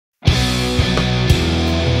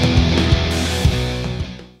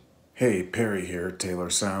Hey, Perry here, Taylor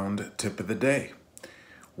Sound Tip of the Day.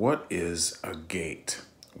 What is a gate?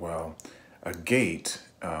 Well, a gate,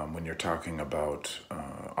 when you're talking about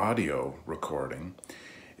audio recording,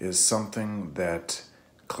 is something that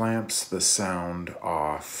clamps the sound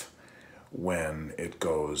off when it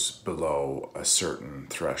goes below a certain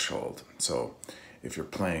threshold. So if you're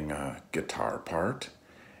playing a guitar part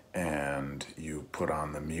and you put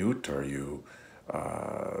on the mute or you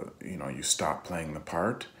stop playing the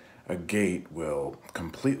part, a gate will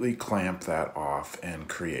completely clamp that off and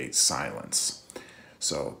create silence.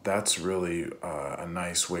 So that's really a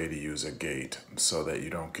nice way to use a gate so that you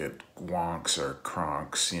don't get wonks or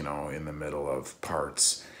cronks, in the middle of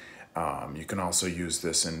parts. You can also use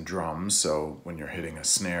this in drums. So when you're hitting a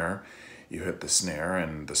snare, you hit the snare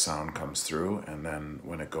and the sound comes through, and then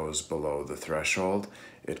when it goes below the threshold,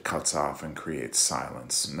 it cuts off and creates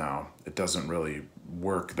silence. Now, it doesn't really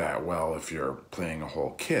work that well if you're playing a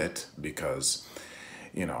whole kit because,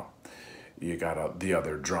 you got the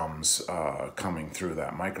other drums coming through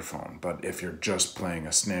that microphone. But if you're just playing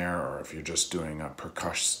a snare or if you're just doing a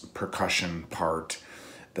percussion part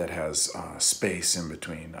that has space in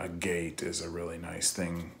between, a gate is a really nice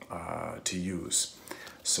thing to use.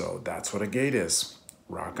 So that's what a gate is.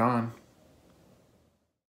 Rock on.